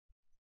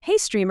Hey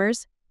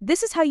streamers,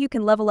 this is how you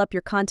can level up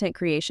your content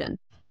creation.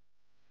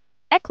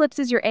 Eklipse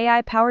is your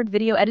AI-powered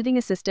video editing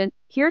assistant,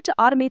 here to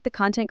automate the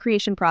content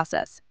creation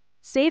process.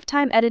 Save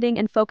time editing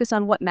and focus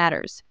on what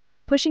matters,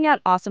 pushing out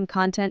awesome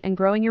content and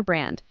growing your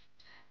brand.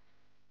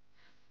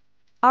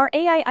 Our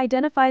AI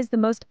identifies the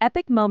most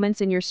epic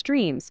moments in your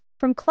streams,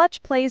 from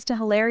clutch plays to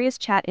hilarious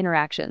chat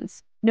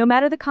interactions. No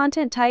matter the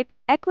content type,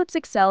 Eklipse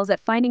excels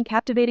at finding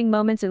captivating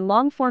moments in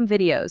long-form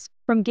videos,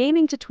 from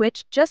gaming to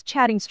Twitch, just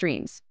chatting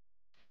streams.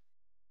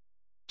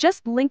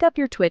 Just link up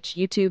your Twitch,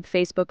 YouTube,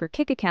 Facebook, or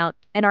Kick account,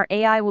 and our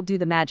AI will do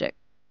the magic.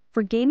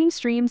 For gaming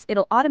streams,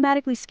 it'll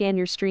automatically scan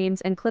your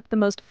streams and clip the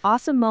most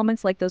awesome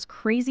moments like those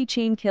crazy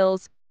chain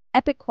kills,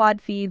 epic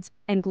quad feeds,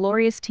 and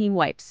glorious team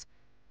wipes.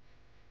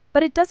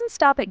 But it doesn't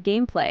stop at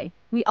gameplay.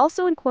 We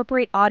also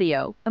incorporate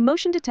audio,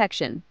 emotion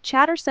detection,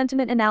 chatter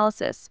sentiment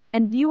analysis,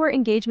 and viewer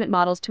engagement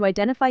models to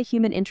identify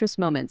human interest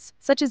moments,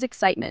 such as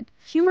excitement,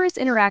 humorous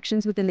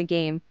interactions within the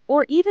game,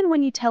 or even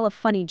when you tell a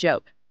funny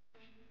joke.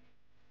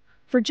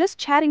 For just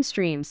chatting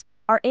streams,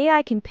 our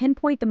AI can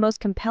pinpoint the most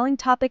compelling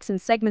topics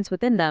and segments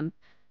within them,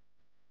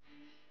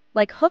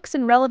 like hooks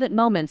and relevant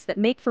moments that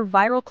make for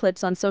viral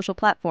clips on social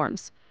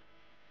platforms.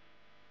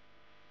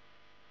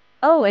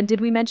 Oh, and did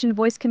we mention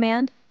voice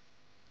command?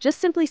 Just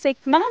simply say,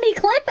 "Mommy,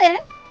 clip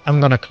it!" I'm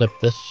gonna clip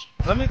this.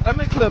 Let me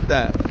clip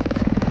that.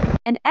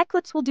 And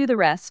Eclipse will do the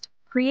rest,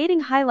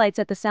 creating highlights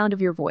at the sound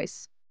of your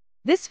voice.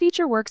 This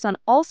feature works on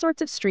all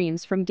sorts of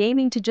streams, from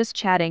gaming to just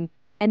chatting,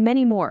 and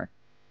many more.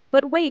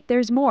 But wait,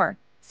 there's more.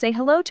 Say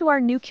hello to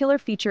our new killer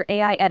feature,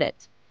 AI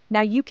Edit.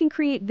 Now you can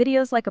create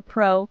videos like a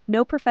pro,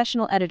 no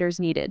professional editors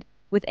needed.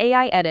 With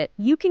AI Edit,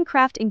 you can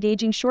craft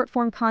engaging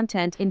short-form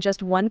content in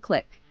just one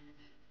click.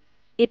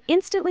 It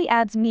instantly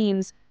adds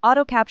memes,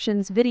 auto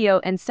captions,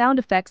 video, and sound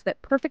effects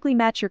that perfectly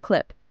match your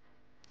clip.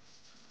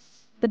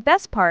 The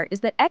best part is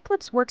that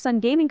Eclipse works on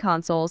gaming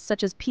consoles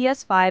such as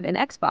PS5 and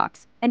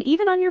Xbox, and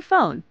even on your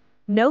phone.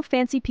 No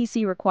fancy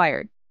PC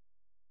required.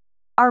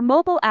 Our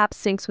mobile app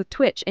syncs with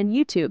Twitch and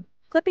YouTube,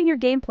 clipping your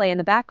gameplay in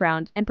the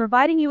background and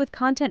providing you with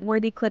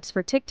content-worthy clips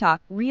for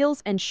TikTok,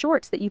 Reels, and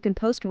Shorts that you can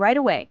post right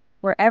away,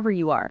 wherever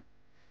you are.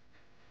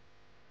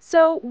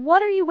 So,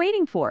 what are you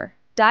waiting for?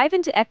 Dive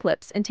into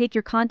Eclipse and take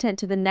your content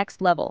to the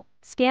next level.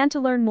 Scan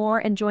to learn more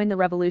and join the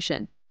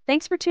revolution.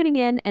 Thanks for tuning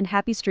in, and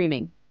happy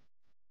streaming.